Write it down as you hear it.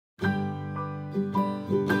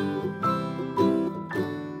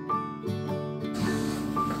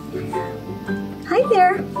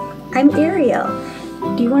there, I'm Ariel.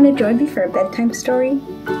 Do you want to join me for a bedtime story?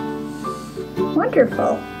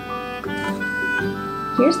 Wonderful.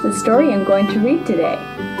 Here's the story I'm going to read today.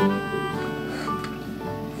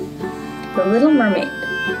 The Little Mermaid.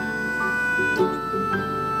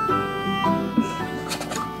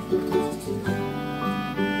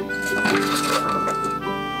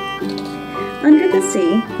 Under the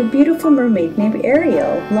sea, the beautiful mermaid named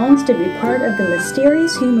Ariel longs to be part of the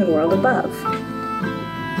mysterious human world above.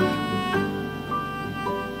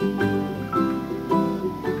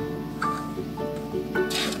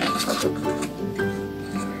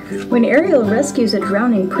 When Ariel rescues a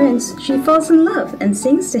drowning prince, she falls in love and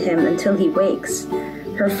sings to him until he wakes.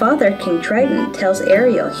 Her father, King Triton, tells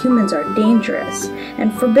Ariel humans are dangerous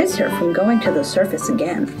and forbids her from going to the surface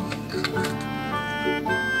again.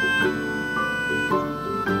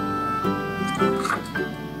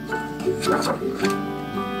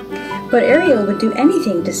 But Ariel would do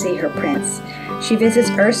anything to see her prince. She visits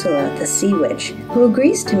Ursula, the sea witch, who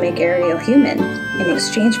agrees to make Ariel human in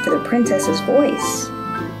exchange for the princess's voice.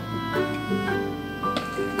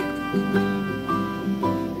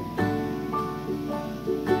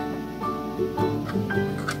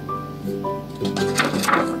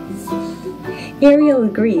 Ariel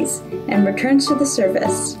agrees and returns to the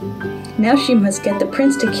surface. Now she must get the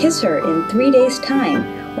prince to kiss her in 3 days'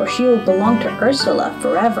 time, or she will belong to Ursula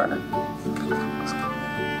forever.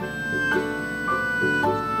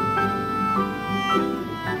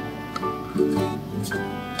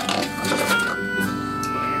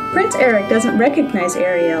 Prince Eric doesn't recognize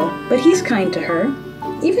Ariel, but he's kind to her.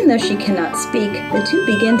 Even though she cannot speak, the two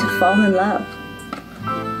begin to fall in love.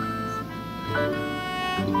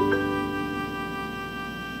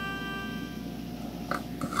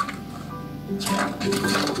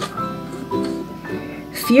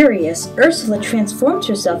 Furious, Ursula transforms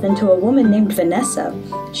herself into a woman named Vanessa.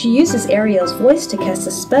 She uses Ariel's voice to cast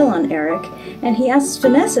a spell on Eric, and he asks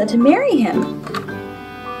Vanessa to marry him.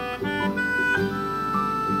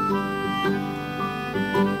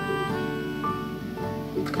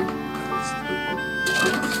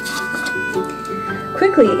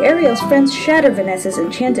 Quickly, Ariel's friends shatter Vanessa's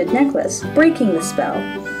enchanted necklace, breaking the spell.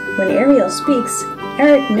 When Ariel speaks,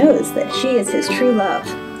 Eric knows that she is his true love.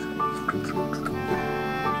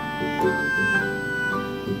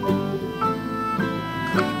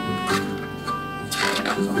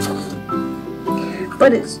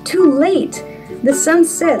 But it's too late! The sun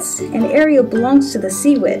sets, and Ariel belongs to the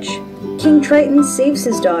Sea Witch. King Triton saves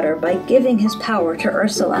his daughter by giving his power to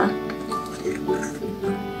Ursula.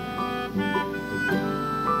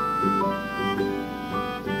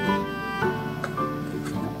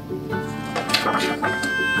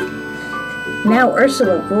 Now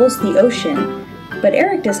Ursula rules the ocean, but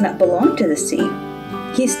Eric does not belong to the sea.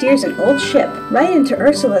 He steers an old ship right into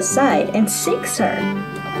Ursula's side and sinks her.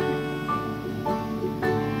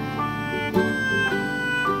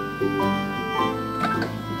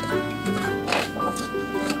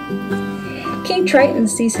 King Triton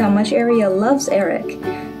sees how much Ariel loves Eric.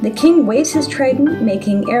 The king waves his trident,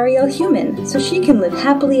 making Ariel human, so she can live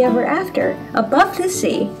happily ever after, above the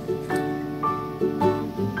sea.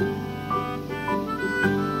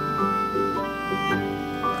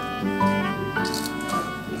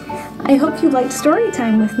 I hope you liked story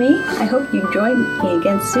time with me. I hope you join me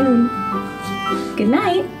again soon. Good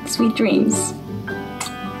night, sweet dreams.